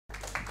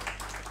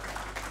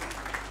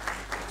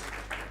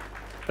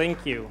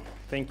Thank you,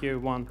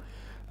 everyone.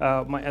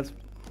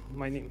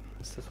 My name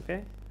is this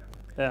okay?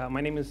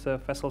 My name is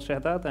Faisal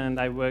Shahdad, and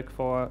I work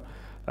for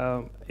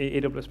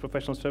AWS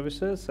Professional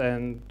Services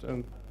and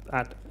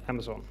at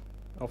Amazon,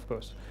 of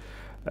course.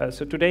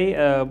 So today,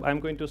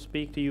 I'm going to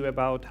speak to you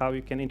about how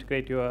you can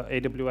integrate your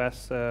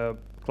AWS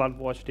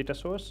CloudWatch data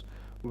source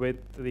with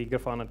the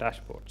Grafana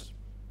dashboards.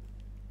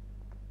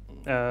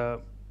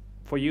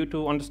 For you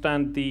to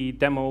understand the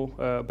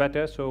demo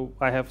better, so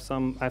I've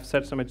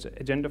set some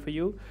agenda for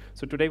you.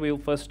 So today we'll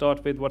first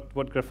start with what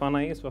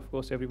Grafana is. Of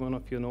course, every one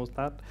of you knows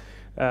that.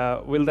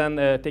 We'll then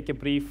take a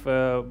brief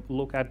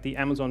look at the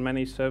Amazon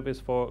managed service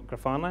for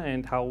Grafana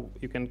and how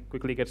you can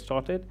quickly get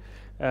started.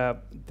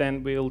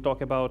 Then we'll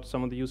talk about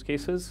some of the use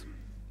cases.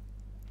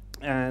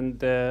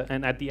 And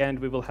at the end,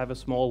 we will have a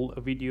small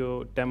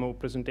video demo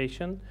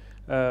presentation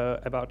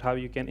about how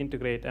you can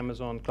integrate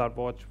Amazon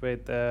CloudWatch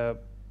with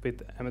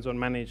Amazon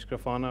Managed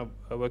Grafana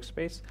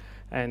workspace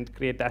and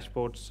create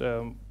dashboards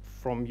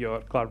from your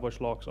CloudWatch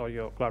logs or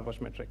your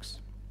CloudWatch metrics.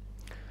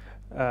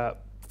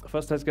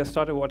 First, let's get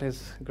started. What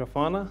is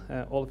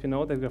Grafana? All of you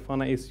know that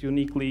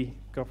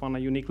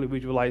Grafana uniquely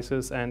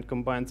visualizes and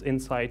combines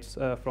insights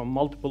from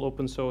multiple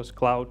open source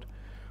cloud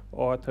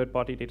or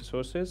third-party data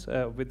sources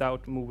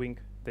without moving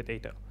the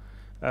data.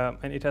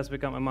 And it has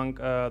become among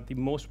the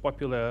most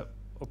popular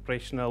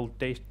operational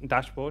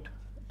dashboard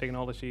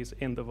technologies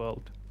in the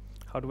world.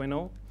 How do I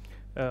know?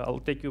 I'll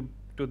take you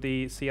to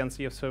the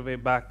CNCF survey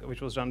which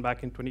was done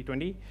back in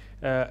 2020,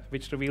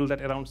 which revealed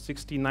that around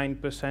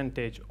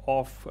 69%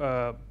 of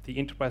the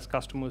enterprise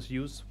customers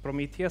use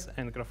Prometheus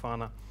and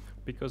Grafana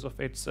because of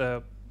its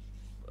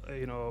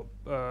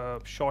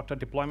shorter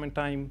deployment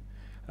time,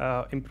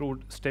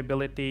 improved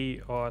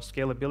stability or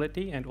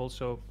scalability, and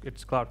also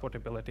its cloud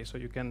portability. So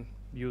you can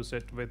use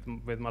it with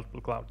multiple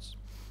clouds.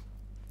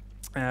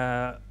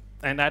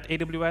 And at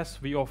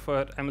AWS, we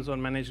offer Amazon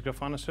Managed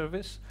Grafana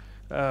service.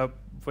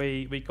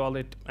 We call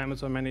it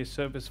Amazon Managed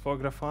Service for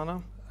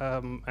Grafana,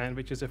 and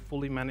which is a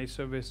fully managed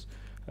service,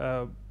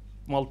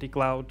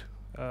 multi-cloud,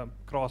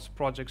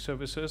 cross-project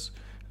services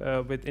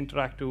with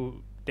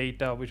interactive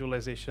data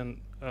visualization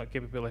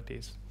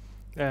capabilities.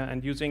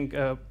 And using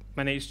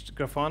Managed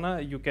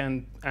Grafana, you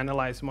can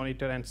analyze,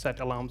 monitor, and set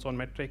alarms on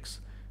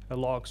metrics,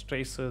 logs,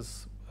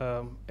 traces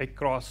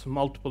across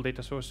multiple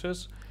data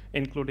sources,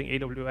 including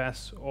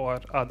AWS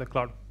or other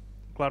cloud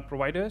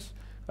providers,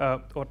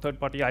 or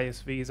third-party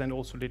ISVs, and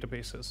also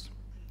databases.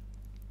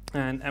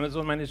 And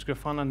Amazon Managed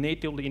Grafana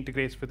natively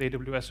integrates with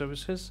AWS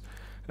services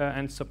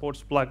and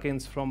supports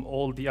plugins from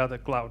all the other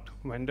cloud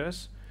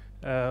vendors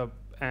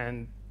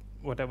and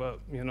whatever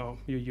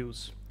you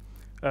use.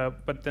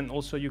 But then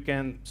also you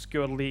can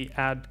securely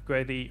add,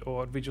 query,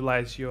 or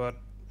visualize or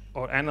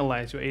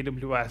analyze your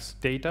AWS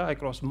data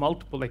across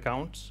multiple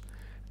accounts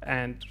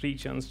and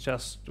regions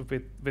just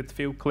with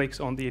few clicks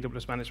on the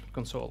AWS Management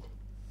Console.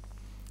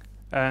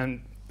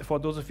 And for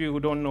those of you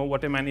who don't know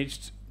what a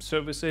managed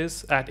service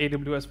is, at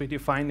AWS we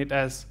define it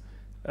as,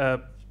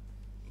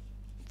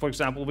 for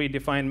example, we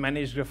define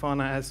Managed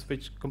Grafana as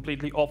which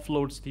completely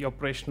offloads the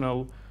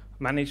operational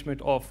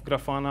management of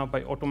Grafana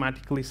by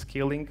automatically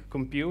scaling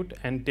compute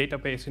and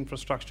database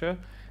infrastructure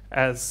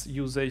as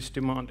usage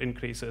demand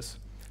increases.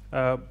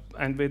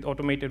 And with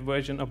automated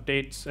version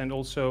updates and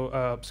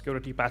also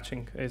security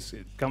patching,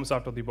 it comes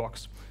out of the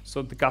box.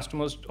 So the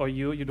customers or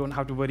you don't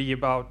have to worry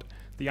about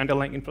the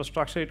underlying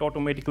infrastructure. It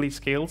automatically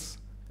scales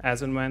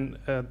as and when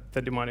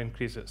the demand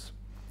increases.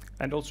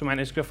 And also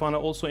Managed Grafana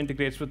also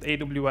integrates with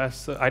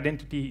AWS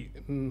Identity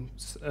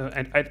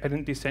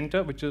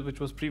Center, which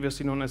was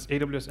previously known as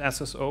AWS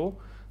SSO.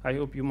 I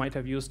hope you might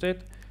have used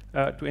it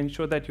to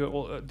ensure that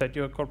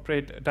your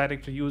corporate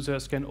directory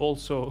users can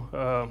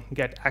also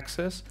get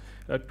access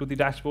to the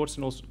dashboards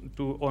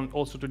and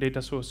also to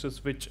data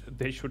sources which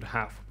they should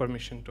have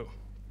permission to.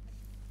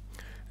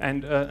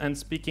 And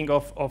speaking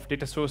of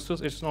data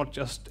sources, it's not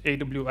just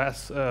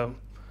AWS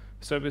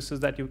services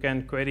that you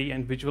can query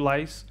and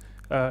visualize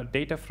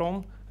data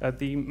from.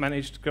 The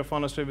Managed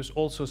Grafana service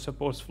also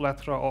supports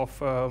plethora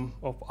of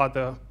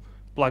other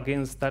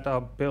plugins that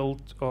are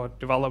built or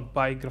developed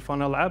by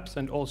Grafana Labs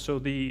and also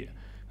the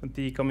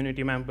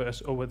community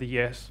members over the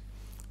years.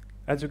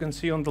 As you can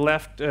see on the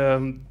left,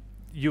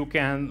 you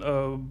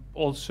can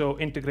also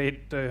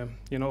integrate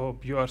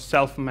your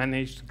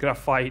self-managed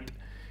Graphite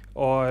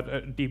or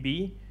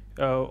DB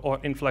or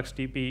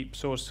InfluxDB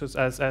sources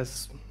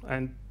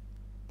and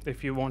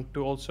if you want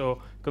to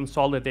also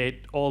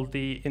consolidate all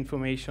the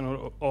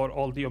information or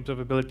all the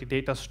observability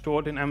data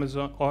stored in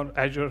Amazon or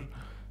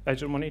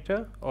Azure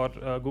Monitor or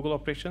Google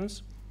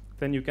Operations,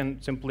 then you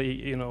can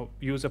simply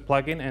use a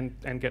plugin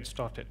and get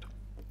started.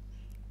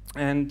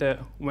 And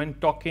when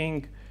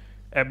talking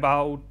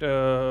about,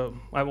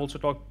 I've also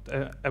talked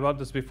about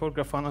this before,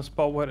 Grafana's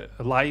power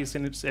lies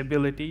in its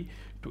ability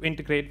to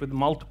integrate with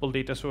multiple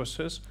data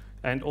sources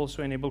and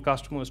also enable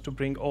customers to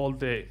bring all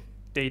the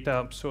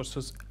data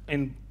sources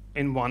in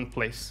one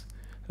place,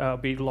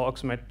 be it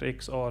logs,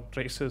 metrics, or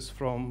traces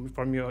from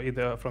your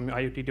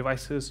IoT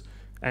devices,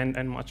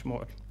 and much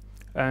more.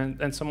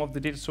 And some of the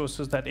data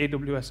sources that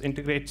AWS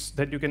integrates,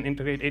 that you can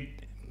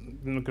integrate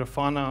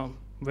Grafana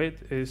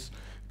with, is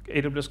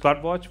AWS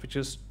CloudWatch, which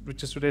is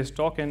today's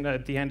talk, and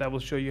at the end I will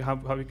show you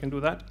how you can do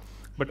that,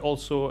 but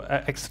also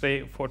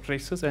X-ray for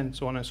traces and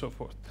so on and so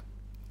forth.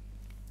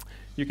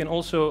 You can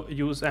also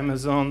use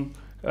Amazon.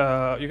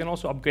 You can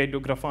also upgrade to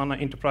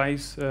Grafana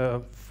Enterprise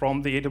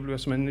from the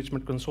AWS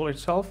Management Console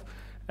itself.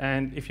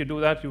 And if you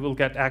do that, you will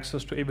get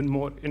access to even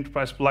more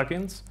enterprise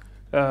plugins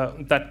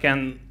that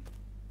can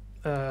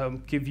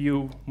give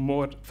you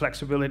more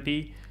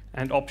flexibility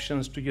and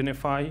options to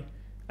unify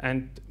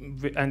and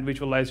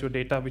visualize your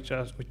data, which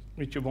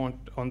you want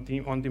on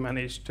the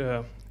managed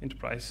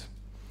enterprise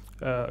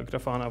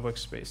Grafana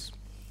workspace.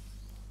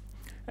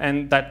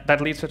 And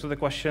that leads us to the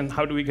question: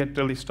 how do we get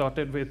really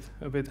started with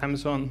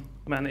Amazon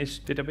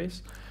managed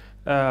database?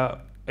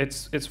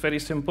 It's very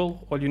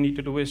simple. All you need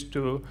to do is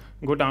to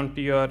go down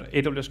to your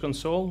AWS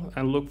console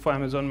and look for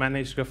Amazon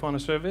managed Grafana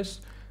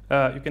service.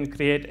 You can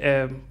create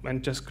a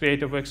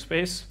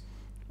workspace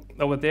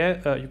over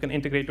there. You can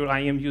integrate your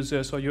IAM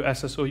users or your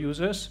SSO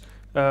users.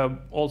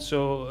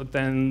 Also,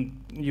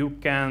 then you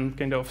can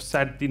kind of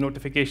set the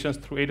notifications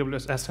through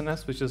AWS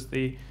SNS, which is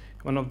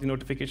one of the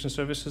notification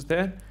services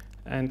there,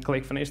 and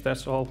click finish.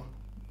 That's all.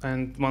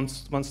 And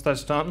once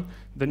that's done,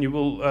 then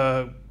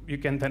you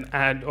can then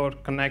add or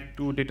connect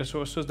to data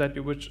sources that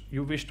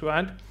you wish to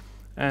add.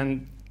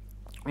 And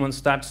once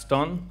that's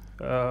done,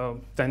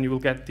 then you will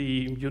get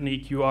the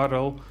unique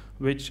URL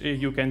which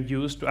you can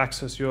use to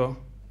access your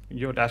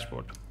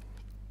dashboard.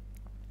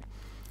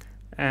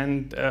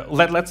 And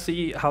let's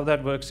see how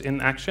that works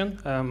in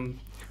action.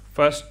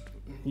 First,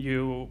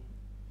 you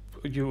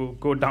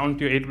go down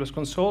to your AWS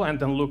console and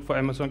then look for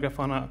Amazon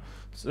Grafana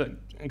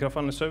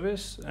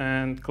service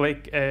and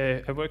click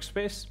a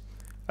workspace.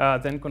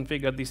 Then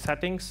configure the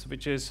settings,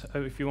 which is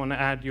if you want to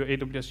add your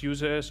AWS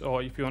users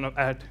or if you want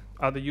to add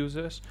other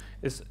users.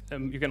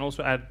 You can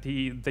also add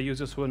the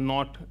users who are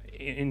not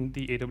in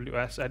the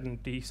AWS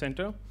Identity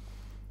Center.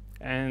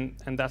 And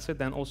that's it.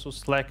 Then also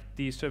select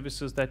the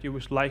services that you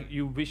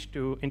wish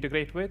to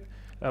integrate with,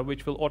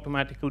 which will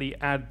automatically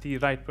add the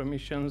right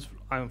permissions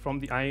from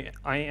the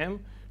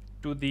IAM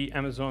to the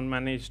Amazon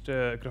managed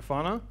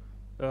Grafana.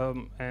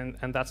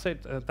 And that's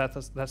it.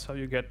 That's how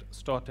you get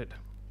started.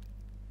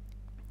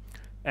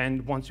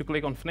 And once you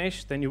click on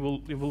finish, then you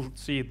will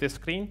see this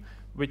screen,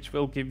 which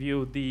will give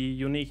you the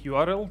unique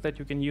URL that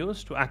you can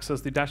use to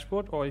access the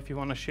dashboard, or if you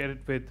want to share it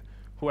with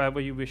whoever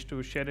you wish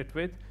to share it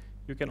with,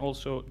 you can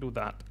also do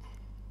that.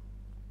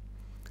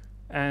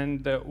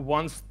 And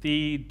once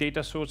the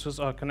data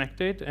sources are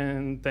connected,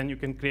 and then you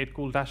can create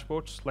cool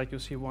dashboards, like you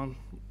see one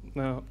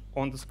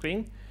on the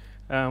screen.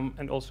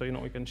 And also,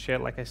 you can share,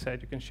 like I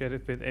said, you can share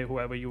it with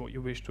whoever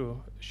you wish to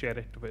share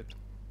it with.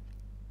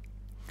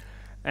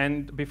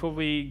 And before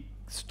we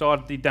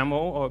start the demo,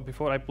 or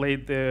before I play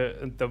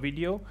the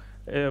video,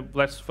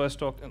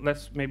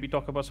 let's maybe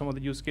talk about some of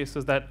the use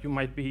cases that you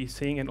might be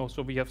seeing, and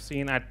also we have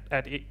seen at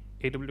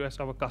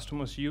AWS our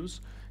customers use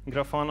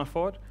Grafana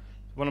for.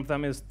 One of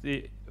them is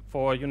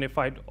for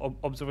unified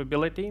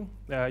observability.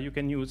 You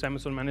can use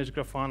Amazon Managed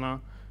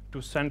Grafana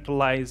to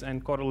centralize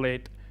and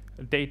correlate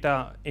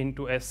data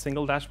into a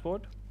single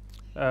dashboard.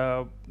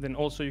 Then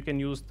also you can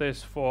use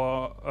this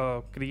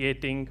for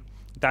creating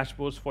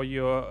dashboards for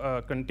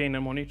your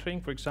container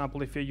monitoring. For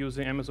example, if you're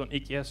using Amazon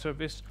EKS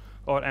service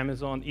or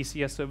Amazon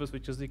ECS service,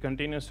 which is the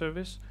container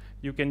service,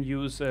 you can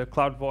use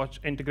CloudWatch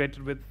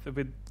integrated with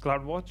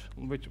CloudWatch,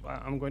 which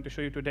I'm going to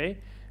show you today,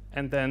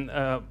 and then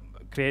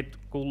create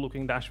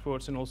cool-looking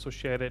dashboards and also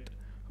share it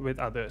with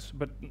others.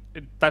 But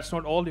that's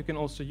not all. You can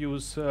also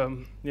use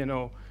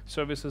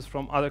services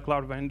from other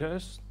cloud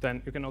vendors.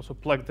 Then you can also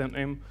plug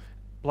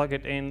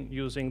it in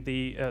using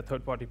the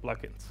third-party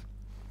plugins.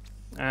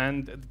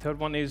 And the third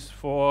one is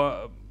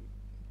for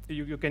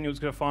you can use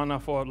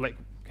Grafana for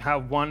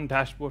have one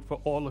dashboard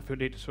for all of your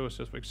data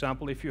sources. For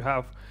example, if you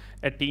have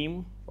a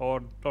team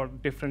or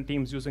different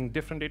teams using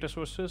different data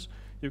sources,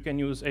 you can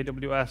use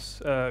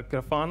AWS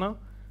Grafana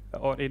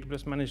or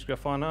AWS Managed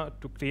Grafana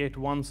to create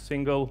one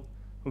single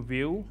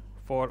view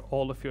for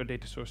all of your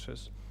data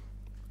sources.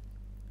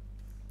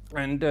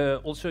 And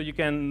also you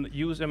can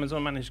use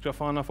Amazon Managed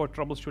Grafana for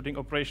troubleshooting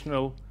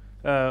operational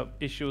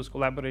issues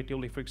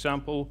collaboratively. For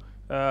example,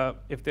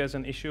 if there's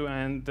an issue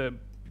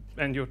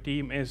and your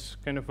team is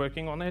kind of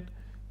working on it,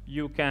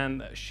 you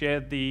can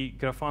share the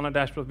Grafana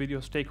dashboard with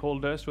your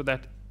stakeholders so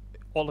that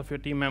all of your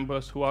team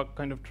members who are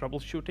kind of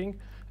troubleshooting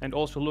and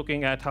also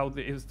looking at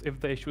if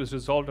the issue is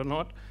resolved or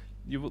not,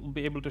 you will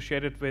be able to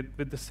share it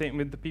with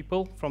the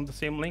people from the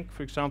same link.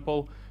 For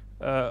example,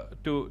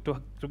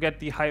 to get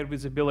the higher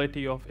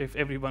visibility of if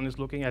everyone is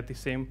looking at the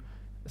same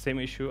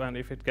issue and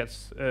if it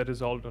gets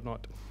resolved or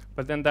not.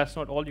 But then that's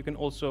not all. You can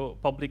also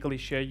publicly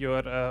share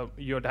your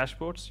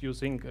dashboards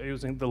using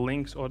the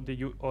links or the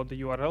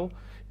URL,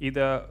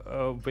 either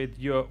with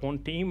your own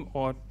team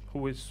or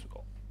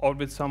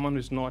with someone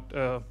who's not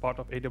part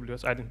of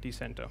AWS Identity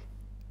Center.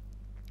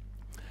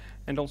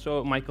 And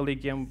also, my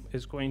colleague Yem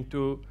is going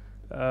to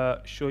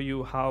show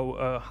you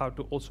how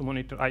to also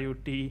monitor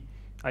IoT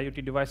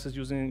IoT devices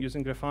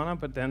using Grafana,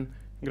 but then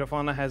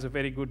Grafana has a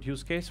very good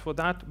use case for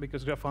that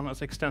because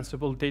Grafana's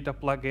extensible data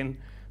plugin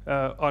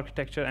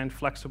architecture and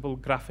flexible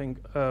graphing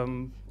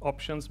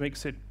options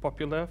makes it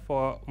popular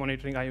for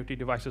monitoring IoT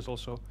devices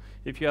also.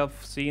 If you have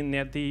seen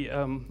near the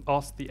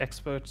Ask the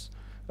Experts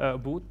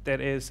booth,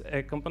 there is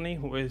a company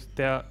who is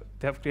they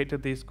have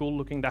created this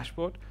cool-looking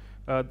dashboard,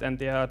 and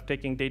they are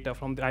taking data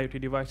from the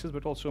IoT devices,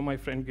 but also my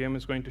friend Guillaume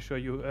is going to show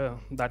you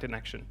that in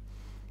action.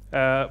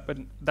 But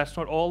that's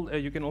not all.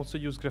 You can also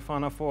use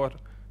Grafana for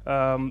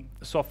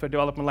software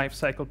development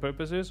lifecycle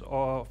purposes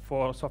or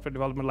for software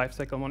development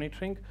lifecycle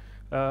monitoring.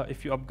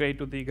 If you upgrade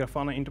to the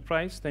Grafana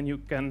Enterprise, then you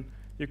can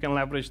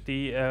leverage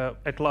the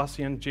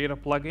Atlassian Jira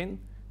plugin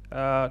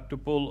to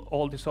pull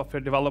all the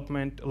software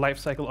development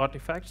lifecycle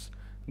artifacts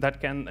that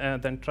can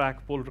then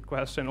track pull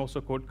requests and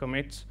also code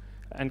commits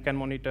and can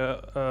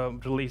monitor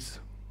release,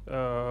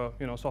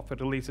 software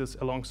releases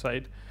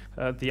alongside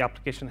the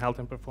application health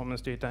and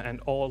performance data, and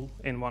all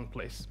in one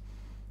place.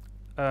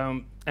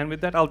 And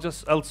with that,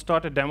 I'll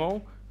start a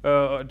demo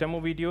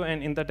video,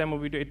 and in that demo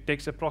video, it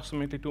takes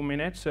approximately 2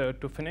 minutes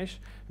to finish,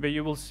 where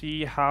you will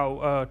see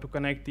how to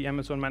connect the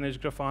Amazon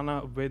Managed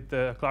Grafana with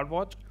the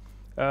CloudWatch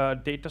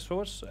data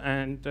source,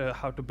 and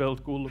how to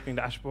build cool-looking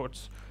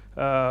dashboards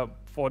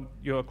for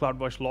your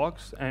CloudWatch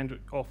logs and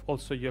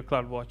also your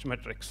CloudWatch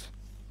metrics.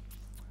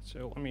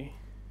 So let me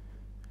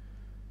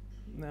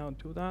now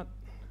do that.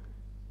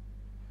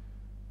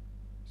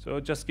 So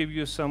just give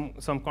you some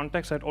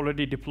context. I'd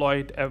already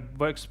deployed a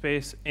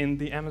workspace in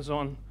the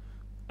Amazon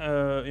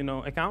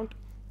account,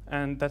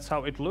 and that's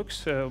how it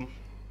looks.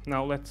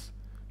 Now let's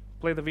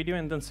play the video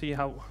and then see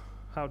how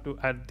to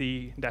add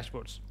the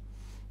dashboards.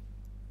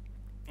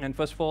 And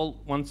first of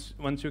all, once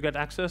you get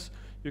access,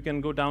 you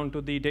can go down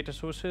to the data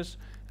sources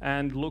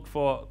and look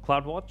for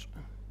CloudWatch,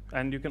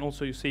 and you can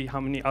also see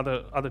how many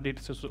other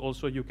data sources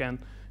also you can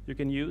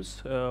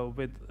use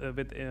with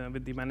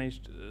the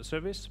managed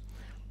service.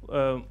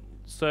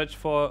 Search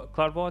for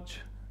CloudWatch,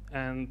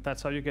 and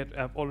that's how you get.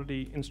 I've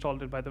already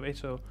installed it, by the way,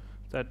 so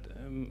that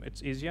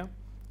it's easier.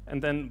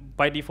 And then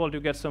by default, you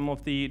get some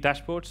of the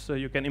dashboards. So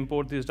you can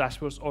import these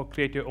dashboards or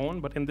create your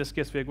own. But in this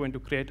case, we're going to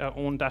create our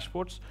own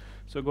dashboards.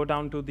 So go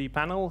down to the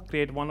panel,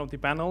 create one of the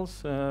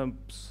panels,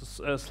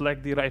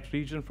 select the right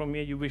region from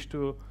here you wish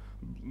to,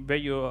 where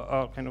you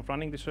are kind of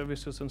running the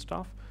services and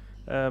stuff.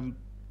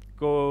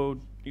 Go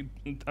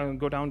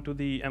down to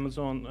the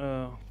Amazon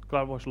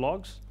CloudWatch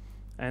logs,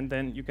 and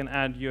then you can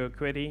add your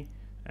query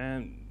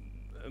and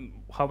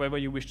however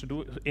you wish to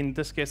do it. In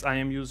this case, I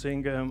am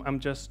using, I'm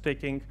just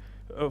taking,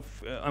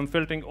 I'm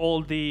filtering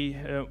all the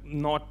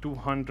not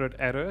 200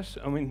 errors,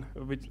 an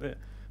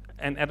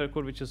error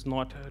code which is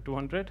not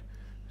 200,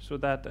 so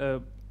that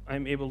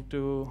I'm able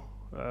to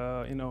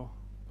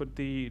put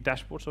the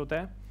dashboards out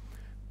there.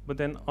 But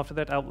then after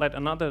that, I'll let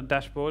another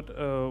dashboard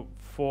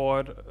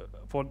for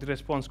the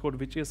response code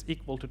which is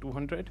equal to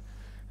 200,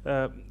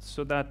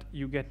 so that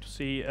you get to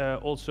see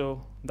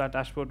also that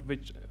dashboard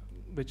which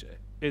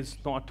is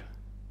not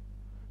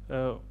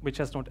which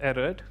has not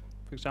errored,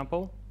 for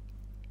example.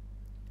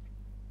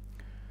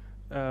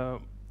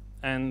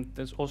 And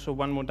there's also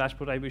one more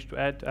dashboard I wish to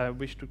add. I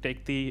wish to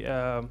take the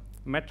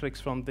metrics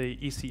from the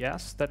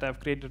ECS that I've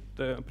created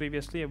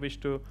previously. I wish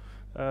to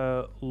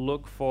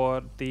look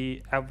for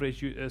the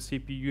average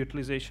CPU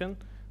utilization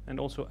and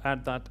also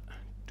add that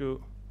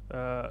to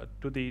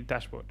the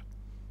dashboard.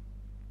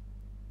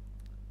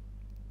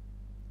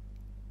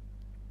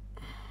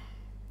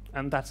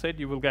 And that's it.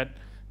 You will get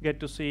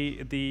to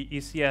see the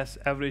ECS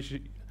average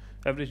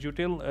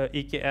util,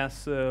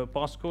 EKS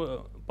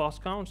pass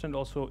counts, and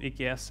also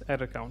EKS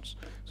error counts.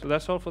 So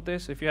that's all for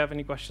this. If you have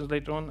any questions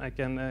later on, I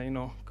can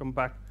come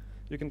back.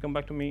 You can come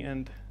back to me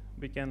and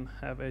we can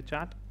have a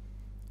chat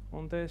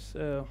on this.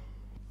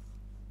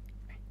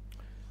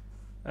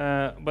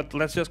 But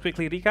let's just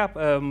quickly recap.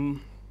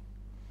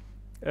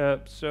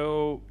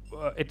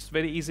 It's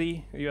very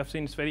easy. You have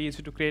seen it's very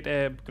easy to create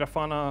a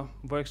Grafana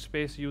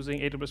workspace using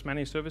AWS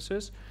Managed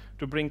Services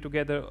to bring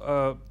together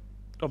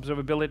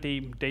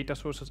observability data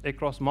sources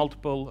across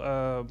multiple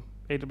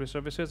AWS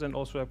services and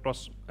also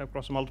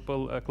across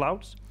multiple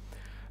clouds.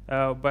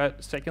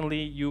 But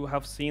secondly, you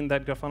have seen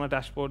that Grafana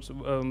dashboards,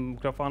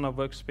 Grafana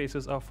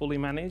workspaces are fully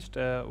managed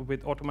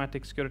with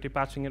automatic security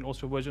patching and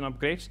also version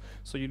upgrades.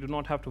 So you do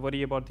not have to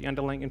worry about the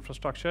underlying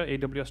infrastructure.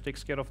 AWS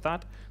takes care of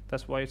that.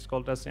 That's why it's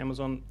called as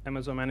Amazon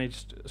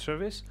Managed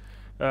Service.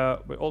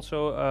 But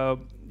also,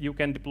 you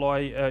can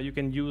deploy, you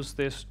can use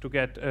this to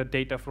get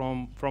data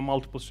from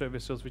multiple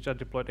services which are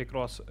deployed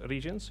across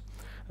regions.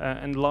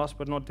 And last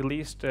but not the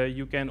least,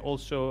 you can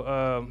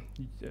also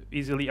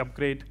easily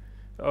upgrade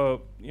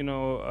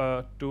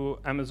to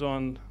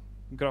Amazon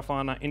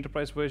Grafana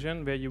Enterprise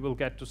version, where you will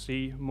get to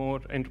see more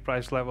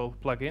enterprise-level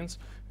plugins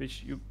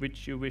which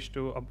you wish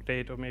to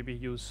update or maybe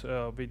use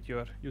with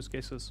your use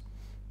cases.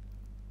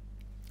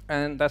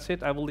 And that's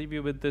it. I will leave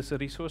you with these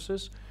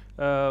resources.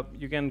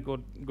 You can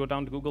go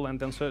down to Google and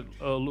then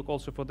look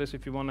also for this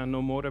if you want to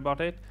know more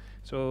about it.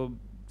 So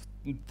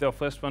the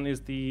first one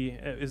is the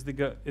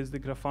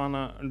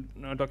Grafana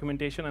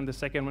documentation, and the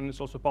second one is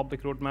also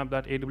public roadmap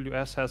that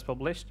AWS has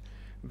published,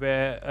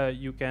 where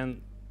you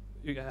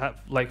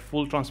have like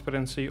full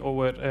transparency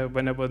over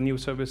whenever new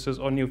services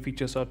or new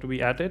features are to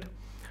be added.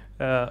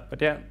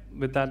 But yeah,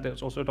 with that,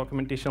 there's also a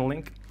documentation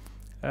link.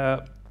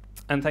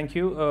 And thank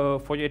you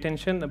for your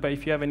attention. But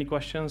if you have any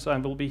questions, I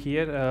will be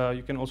here.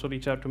 You can also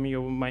reach out to me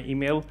over my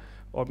email,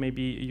 or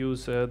maybe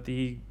use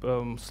the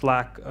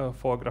Slack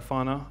for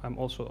Grafana. I'm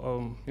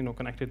also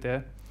connected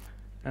there.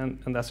 And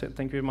that's it.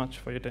 Thank you very much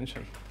for your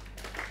attention.